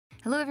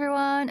Hello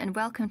everyone and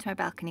welcome to my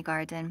balcony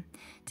garden.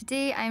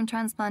 Today I am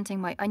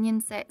transplanting my onion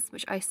sets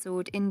which I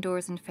sowed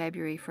indoors in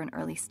February for an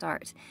early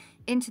start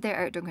into their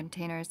outdoor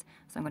containers,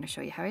 so I'm going to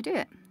show you how I do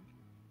it.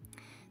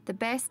 The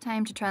best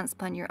time to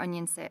transplant your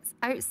onion sets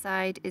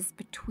outside is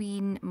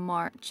between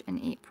March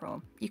and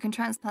April. You can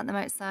transplant them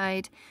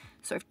outside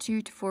sort of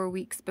 2 to 4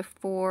 weeks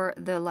before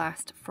the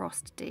last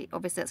frost date.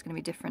 Obviously that's going to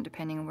be different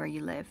depending on where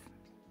you live.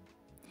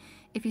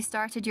 If you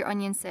started your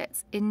onion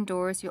sets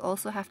indoors, you'll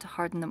also have to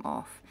harden them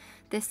off.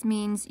 This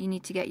means you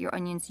need to get your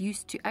onions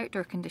used to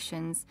outdoor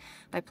conditions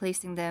by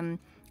placing them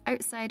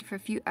outside for a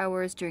few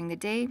hours during the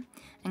day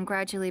and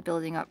gradually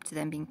building up to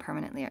them being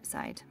permanently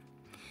outside.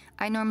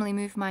 I normally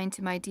move mine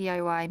to my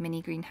DIY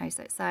mini greenhouse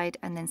outside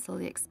and then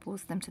slowly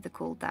expose them to the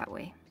cold that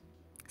way.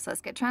 So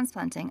let's get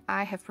transplanting.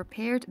 I have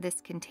prepared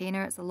this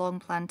container. It's a long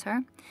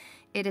planter.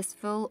 It is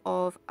full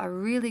of a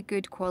really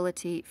good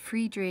quality,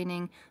 free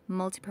draining,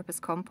 multi-purpose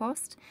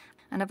compost.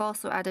 And I've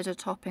also added a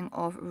topping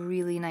of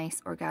really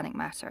nice organic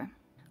matter.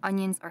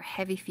 Onions are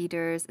heavy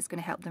feeders. It's going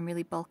to help them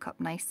really bulk up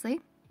nicely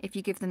if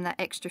you give them that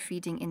extra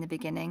feeding in the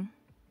beginning.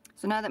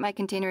 So now that my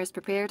container is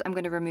prepared, I'm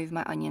going to remove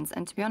my onions.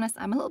 And to be honest,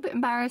 I'm a little bit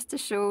embarrassed to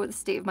show the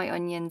state of my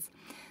onions.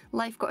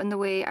 Life got in the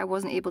way. I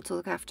wasn't able to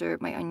look after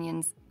my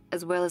onions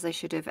as well as I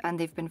should have, and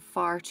they've been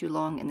far too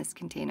long in this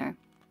container.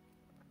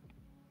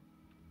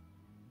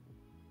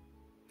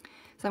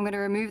 So I'm going to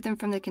remove them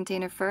from the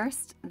container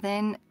first,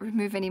 then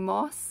remove any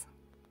moss,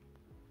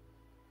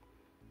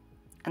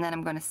 and then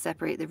I'm going to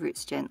separate the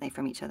roots gently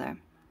from each other.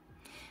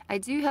 I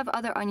do have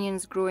other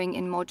onions growing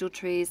in module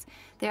trays.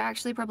 They're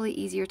actually probably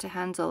easier to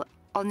handle.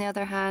 On the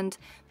other hand,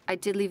 I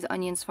did leave the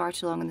onions far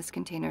too long in this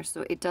container,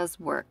 so it does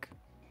work.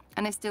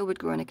 And it still would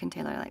grow in a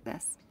container like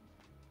this.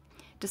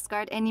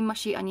 Discard any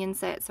mushy onion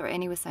sets or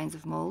any with signs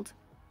of mould.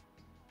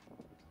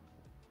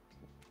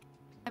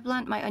 I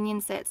plant my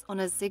onion sets on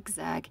a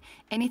zigzag.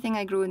 Anything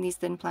I grow in these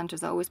thin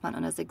planters I always plant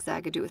on a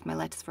zigzag. I do it with my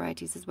lettuce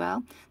varieties as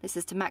well. This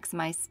is to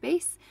maximise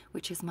space,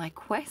 which is my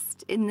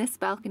quest in this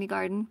balcony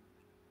garden.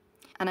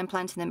 And I'm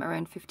planting them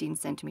around 15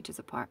 centimetres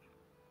apart.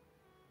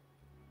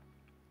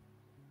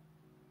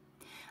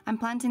 I'm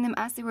planting them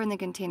as they were in the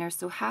container,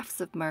 so half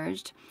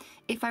submerged.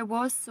 If I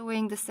was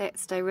sowing the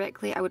sets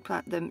directly, I would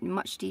plant them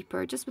much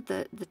deeper, just with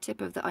the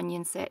tip of the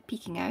onion set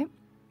peeking out.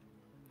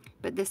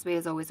 But this way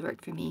has always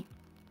worked for me.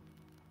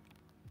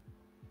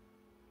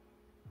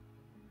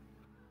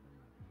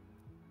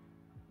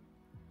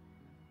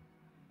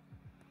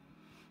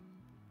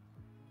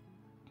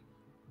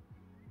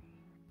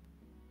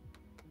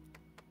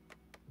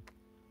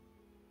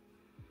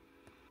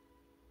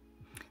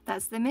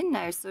 That's them in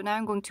now, so now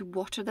I'm going to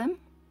water them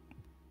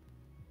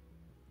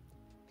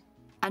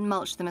and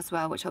mulch them as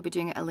well, which I'll be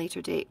doing at a later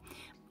date.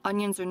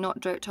 Onions are not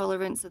drought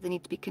tolerant, so they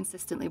need to be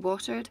consistently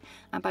watered,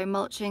 and by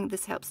mulching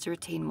this helps to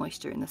retain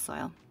moisture in the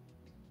soil.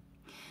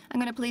 I'm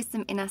going to place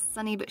them in a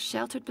sunny but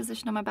sheltered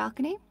position on my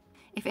balcony.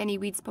 If any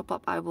weeds pop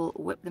up, I will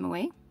whip them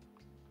away.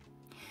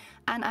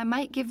 And I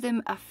might give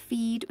them a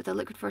feed with a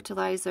liquid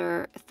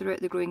fertiliser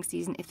throughout the growing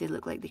season if they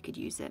look like they could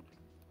use it.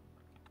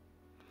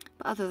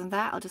 But other than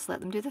that, I'll just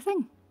let them do the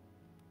thing.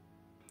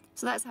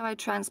 So that's how I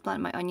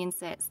transplant my onion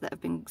sets that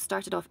have been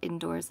started off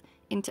indoors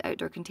into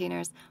outdoor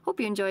containers. Hope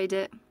you enjoyed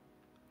it.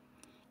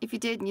 If you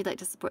did and you'd like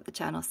to support the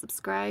channel,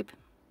 subscribe.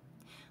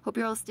 Hope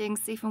you're all staying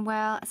safe and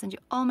well. I send you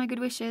all my good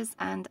wishes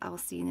and I will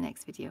see you in the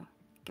next video.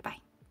 Goodbye.